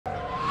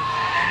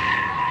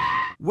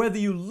Whether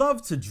you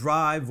love to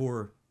drive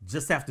or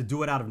just have to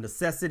do it out of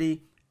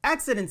necessity,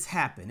 accidents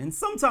happen, and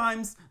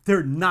sometimes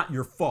they're not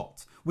your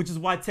fault, which is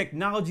why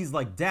technologies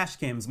like dash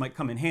cams might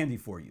come in handy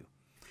for you.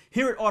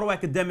 Here at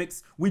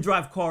AutoAcademics, we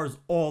drive cars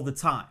all the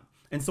time,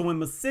 and so when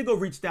Masigo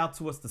reached out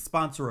to us to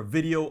sponsor a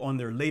video on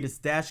their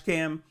latest dash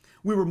cam,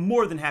 we were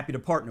more than happy to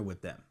partner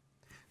with them.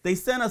 They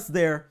sent us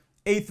their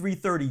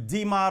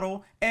A330D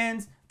model,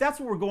 and that's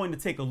what we're going to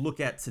take a look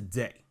at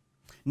today.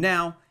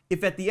 Now,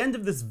 if at the end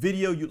of this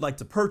video you'd like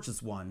to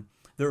purchase one,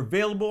 they're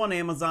available on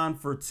Amazon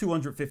for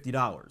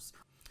 $250.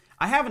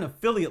 I have an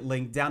affiliate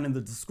link down in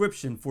the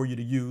description for you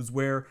to use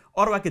where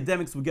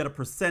AutoAcademics will get a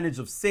percentage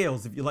of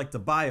sales if you'd like to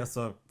buy us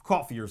a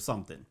coffee or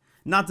something.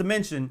 Not to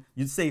mention,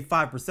 you'd save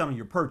 5% on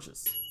your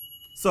purchase.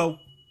 So,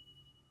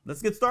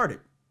 let's get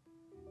started.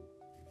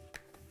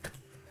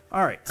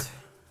 All right.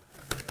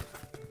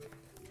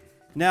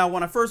 Now,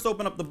 when I first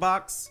open up the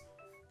box,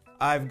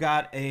 I've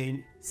got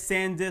a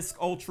SanDisk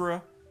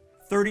Ultra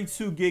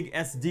 32 gig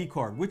SD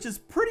card, which is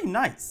pretty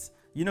nice.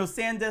 You know,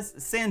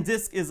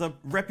 SanDisk is a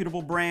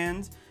reputable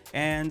brand,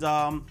 and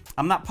I'm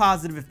not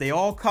positive if they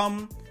all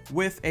come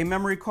with a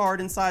memory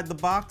card inside the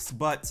box,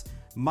 but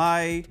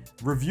my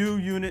review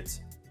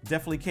unit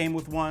definitely came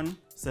with one,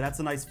 so that's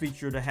a nice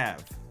feature to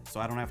have, so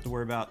I don't have to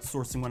worry about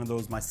sourcing one of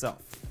those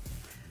myself.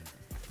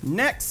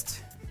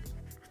 Next,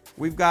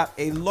 we've got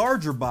a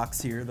larger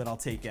box here that I'll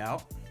take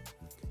out,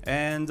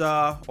 and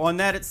on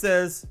that it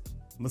says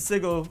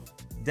Masigo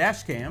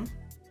Dashcam.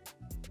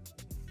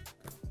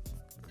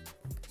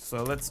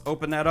 So let's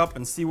open that up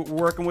and see what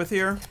we're working with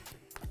here.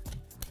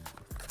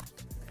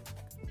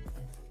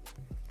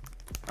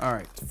 All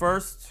right,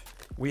 first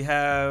we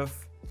have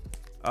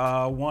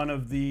one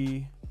of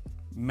the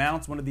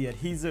mounts, one of the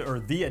adhesive, or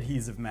the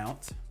adhesive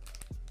mount.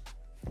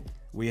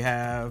 We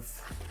have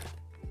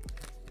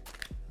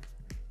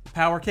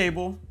power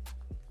cable.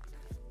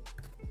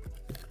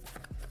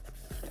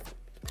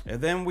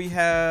 And then we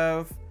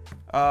have,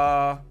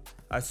 I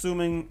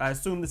assume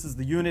this is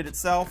the unit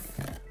itself,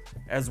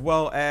 as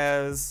well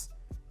as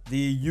the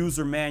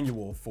user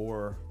manual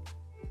for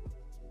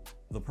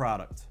the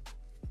product.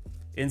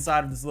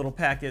 Inside of this little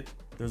packet,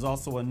 there's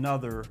also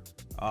another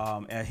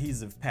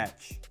adhesive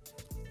patch.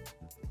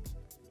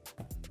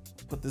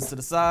 Put this to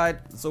the side.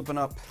 Let's open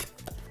up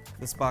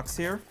this box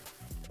here.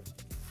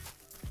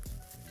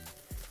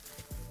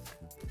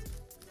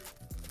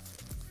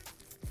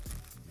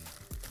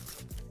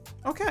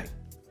 Okay,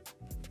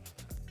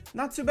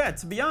 not too bad.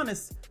 To be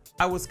honest,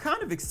 I was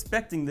kind of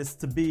expecting this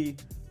to be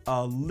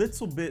a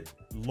little bit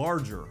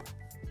larger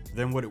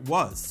than what it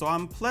was, so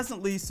I'm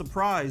pleasantly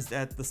surprised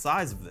at the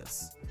size of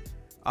this.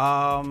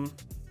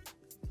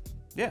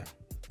 Yeah,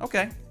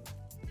 okay.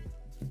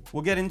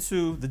 We'll get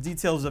into the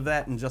details of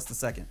that in just a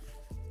second.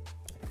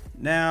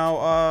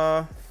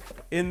 Now,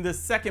 in the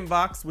second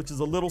box, which is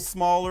a little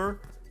smaller,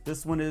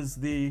 this one is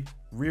the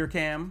rear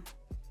cam.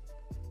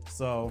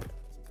 So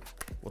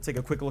we'll take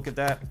a quick look at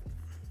that.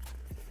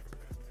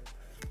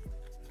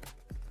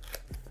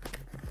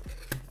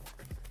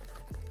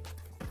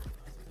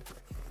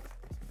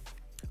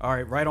 All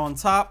right, right on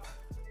top,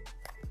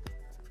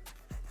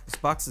 this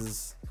box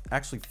is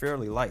actually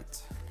fairly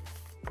light.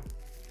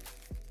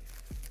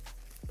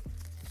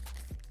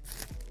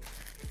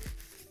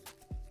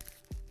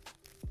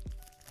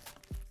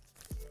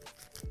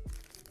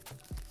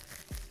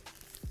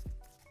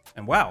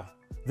 And wow,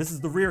 this is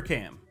the rear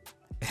cam,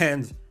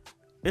 and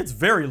it's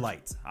very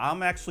light.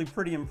 I'm actually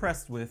pretty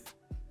impressed with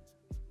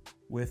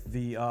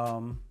the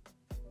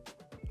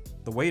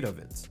weight of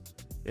it.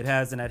 It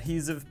has an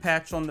adhesive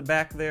patch on the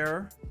back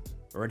there,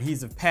 or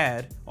adhesive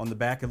pad on the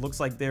back. It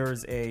looks like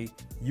there's a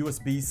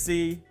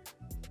USB-C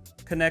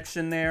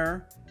connection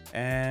there,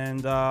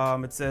 and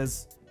it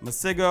says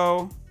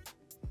Masigo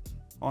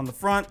on the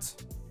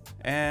front,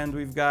 and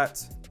we've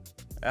got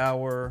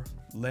our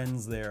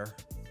lens there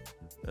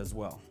as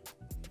well.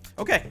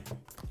 Okay,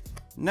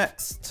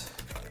 next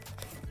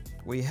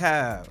we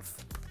have,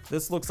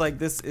 this looks like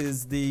this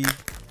is the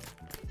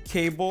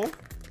cable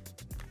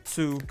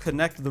to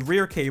connect, the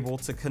rear cable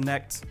to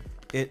connect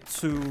it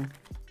to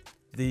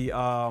the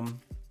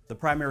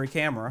primary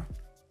camera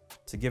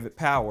to give it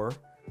power.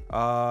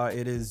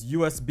 It is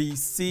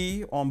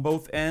USB-C on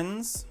both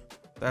ends.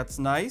 That's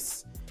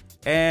nice.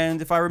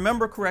 And if I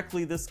remember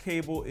correctly, this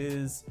cable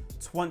is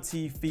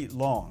 20 feet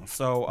long.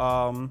 So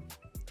I'll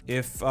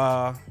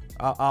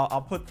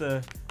put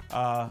the,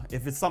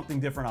 if it's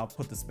something different, I'll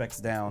put the specs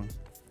down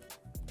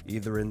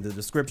either in the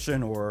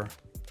description or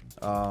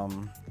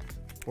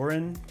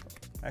in,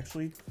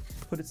 actually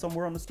put it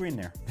somewhere on the screen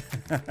there.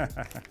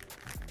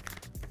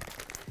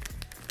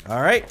 All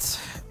right,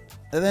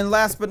 and then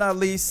last but not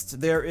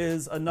least, there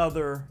is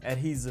another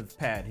adhesive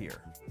pad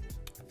here.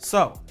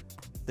 So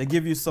they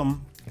give you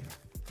some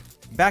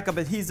backup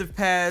adhesive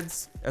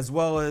pads, as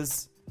well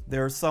as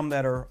there are some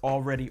that are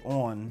already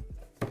on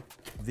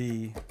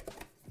the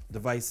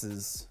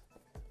devices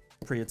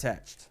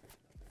pre-attached.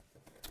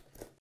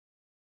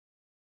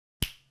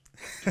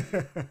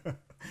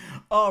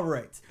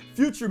 Alright,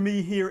 future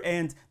me here,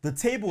 and the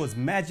table is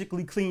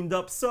magically cleaned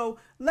up, so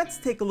let's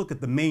take a look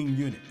at the main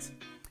unit.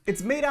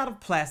 It's made out of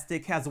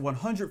plastic, has a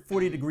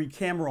 140-degree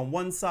camera on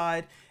one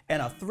side,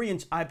 and a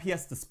 3-inch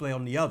IPS display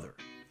on the other.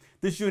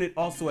 This unit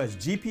also has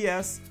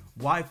GPS,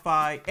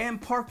 Wi-Fi,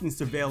 and parking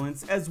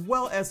surveillance, as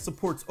well as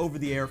supports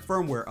over-the-air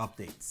firmware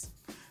updates.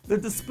 The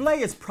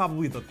display is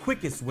probably the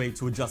quickest way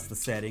to adjust the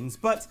settings,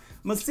 but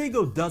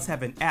Masigo does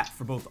have an app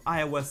for both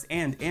iOS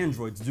and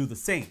Android to do the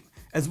same,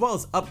 as well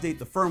as update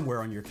the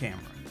firmware on your camera.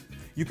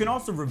 You can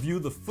also review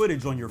the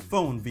footage on your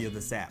phone via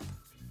this app.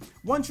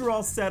 Once you're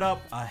all set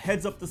up, a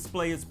heads-up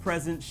display is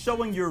present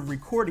showing your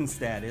recording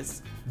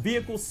status,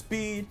 vehicle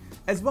speed,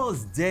 as well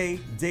as day,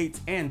 date,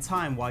 and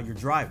time while you're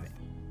driving.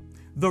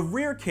 The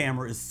rear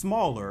camera is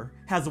smaller,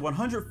 has a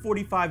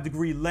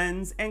 145-degree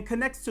lens, and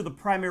connects to the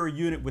primary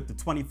unit with the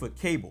 20-foot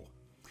cable.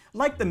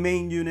 Like the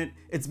main unit,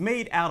 it's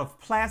made out of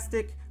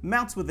plastic,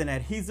 mounts with an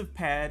adhesive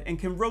pad, and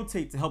can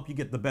rotate to help you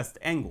get the best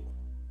angle.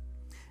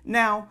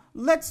 Now,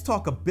 let's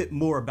talk a bit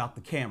more about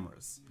the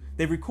cameras.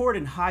 They record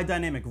in high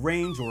dynamic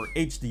range, or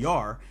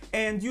HDR,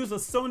 and use a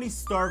Sony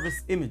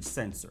Starvis image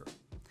sensor.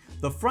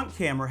 The front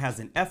camera has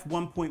an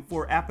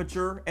f1.4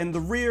 aperture, and the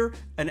rear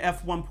an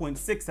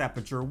f1.6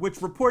 aperture, which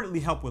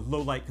reportedly help with low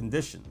light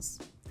conditions.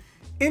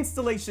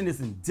 Installation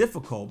isn't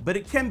difficult, but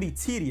it can be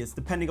tedious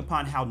depending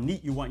upon how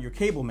neat you want your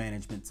cable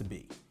management to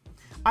be.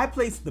 I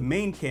placed the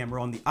main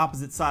camera on the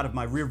opposite side of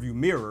my rearview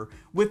mirror,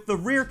 with the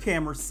rear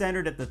camera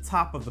centered at the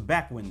top of the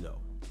back window.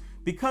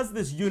 Because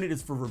this unit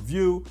is for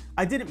review,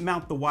 I didn't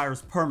mount the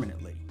wires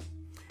permanently.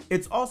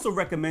 It's also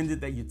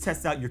recommended that you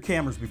test out your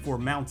cameras before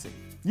mounting.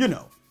 You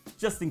know,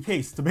 just in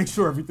case, to make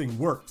sure everything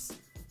works.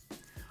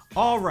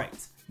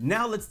 Alright,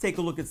 now let's take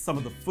a look at some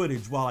of the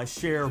footage while I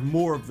share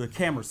more of the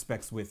camera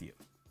specs with you.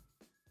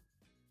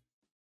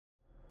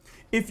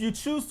 If you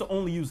choose to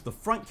only use the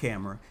front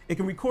camera, it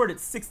can record at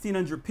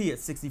 1600p at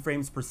 60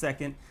 frames per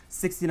second,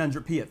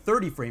 1600p at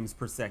 30 frames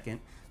per second,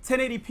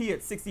 1080p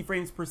at 60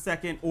 frames per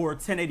second, or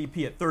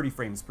 1080p at 30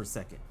 frames per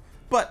second.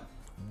 But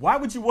why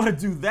would you want to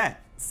do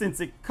that, since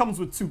it comes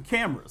with two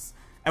cameras?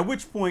 At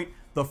which point,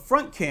 the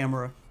front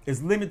camera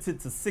is limited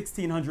to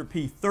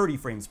 1600p 30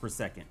 frames per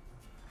second.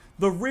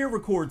 The rear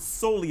records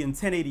solely in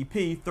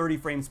 1080p 30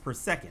 frames per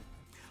second.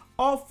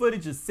 All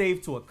footage is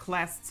saved to a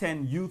Class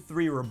 10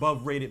 U3 or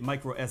above rated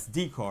micro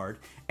SD card,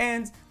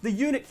 and the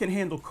unit can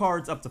handle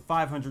cards up to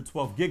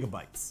 512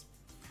 gigabytes.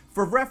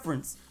 For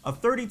reference, a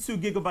 32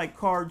 gigabyte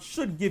card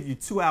should give you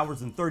 2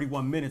 hours and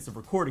 31 minutes of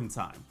recording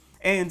time,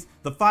 and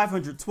the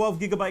 512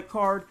 gigabyte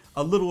card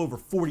a little over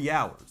 40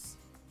 hours.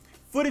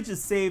 Footage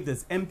is saved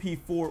as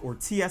MP4 or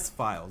TS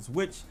files,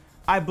 which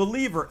I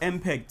believe are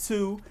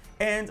MPEG-2,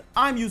 and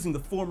I'm using the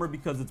former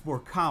because it's more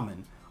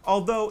common,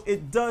 although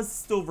it does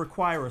still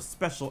require a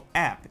special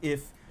app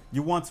if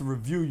you want to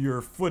review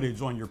your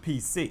footage on your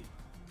PC.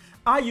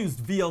 I used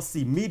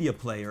VLC Media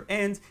Player,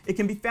 and it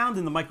can be found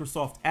in the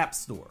Microsoft App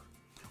Store.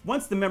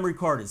 Once the memory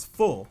card is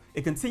full,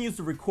 it continues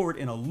to record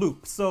in a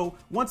loop, so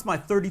once my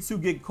 32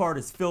 gig card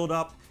is filled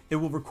up, it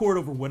will record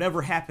over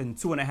whatever happened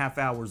 2.5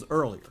 hours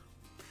earlier.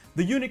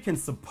 The unit can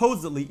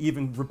supposedly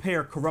even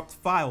repair corrupt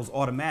files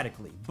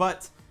automatically,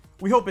 but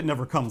we hope it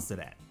never comes to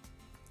that.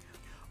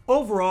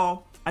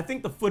 Overall, I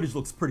think the footage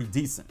looks pretty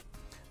decent.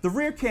 The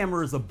rear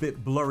camera is a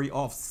bit blurry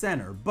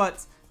off-center,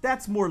 but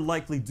that's more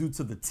likely due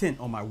to the tint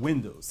on my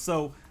windows,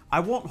 so I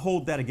won't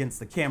hold that against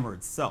the camera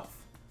itself.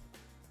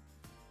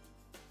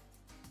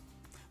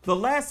 The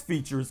last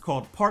feature is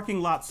called Parking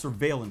Lot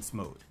Surveillance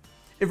Mode.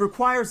 It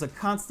requires a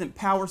constant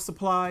power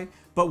supply,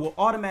 but will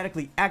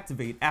automatically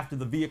activate after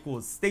the vehicle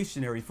is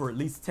stationary for at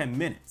least 10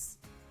 minutes.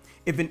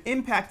 If an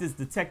impact is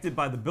detected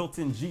by the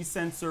built-in G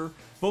sensor,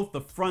 both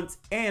the front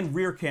and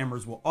rear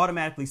cameras will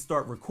automatically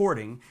start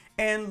recording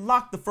and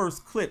lock the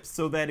first clip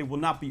so that it will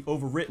not be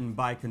overwritten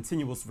by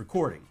continuous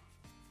recording.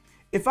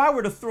 If I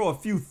were to throw a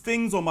few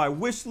things on my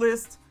wish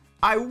list,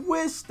 I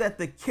wish that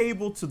the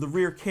cable to the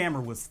rear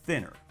camera was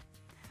thinner.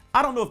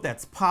 I don't know if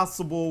that's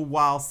possible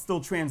while still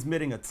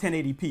transmitting a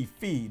 1080p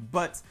feed,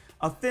 but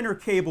a thinner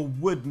cable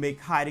would make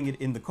hiding it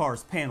in the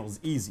car's panels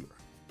easier.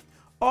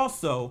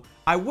 Also,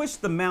 I wish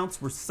the mounts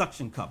were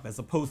suction cup as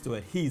opposed to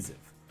adhesive.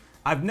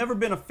 I've never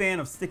been a fan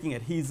of sticking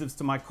adhesives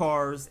to my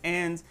cars,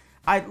 and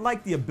I'd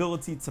like the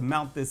ability to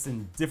mount this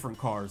in different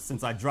cars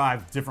since I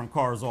drive different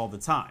cars all the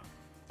time.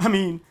 I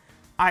mean,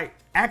 I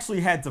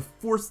actually had to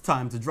force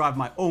time to drive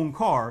my own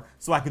car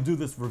so I could do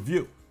this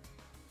review.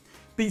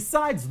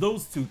 Besides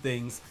those two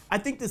things, I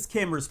think this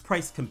camera is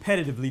priced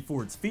competitively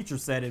for its feature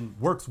set and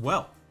works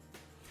well.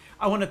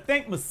 I want to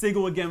thank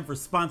Masigo again for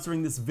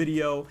sponsoring this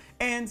video,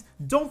 and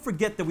don't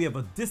forget that we have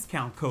a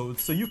discount code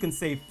so you can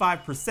save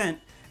 5%,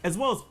 as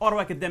well as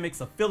AutoAcademics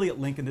affiliate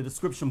link in the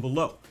description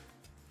below.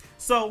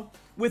 So,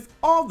 with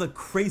all the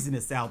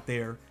craziness out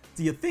there,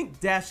 do you think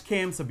dash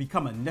cams have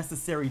become a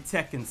necessary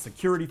tech and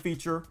security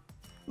feature?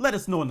 Let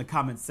us know in the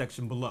comments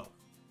section below.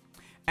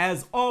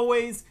 As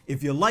always,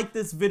 if you like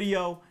this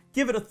video,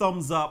 give it a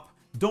thumbs up,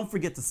 don't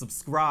forget to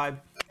subscribe,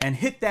 and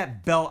hit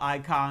that bell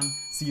icon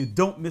so you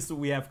don't miss what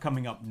we have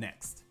coming up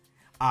next.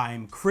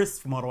 I'm Chris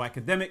from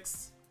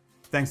AutoAcademics.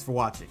 Thanks for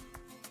watching.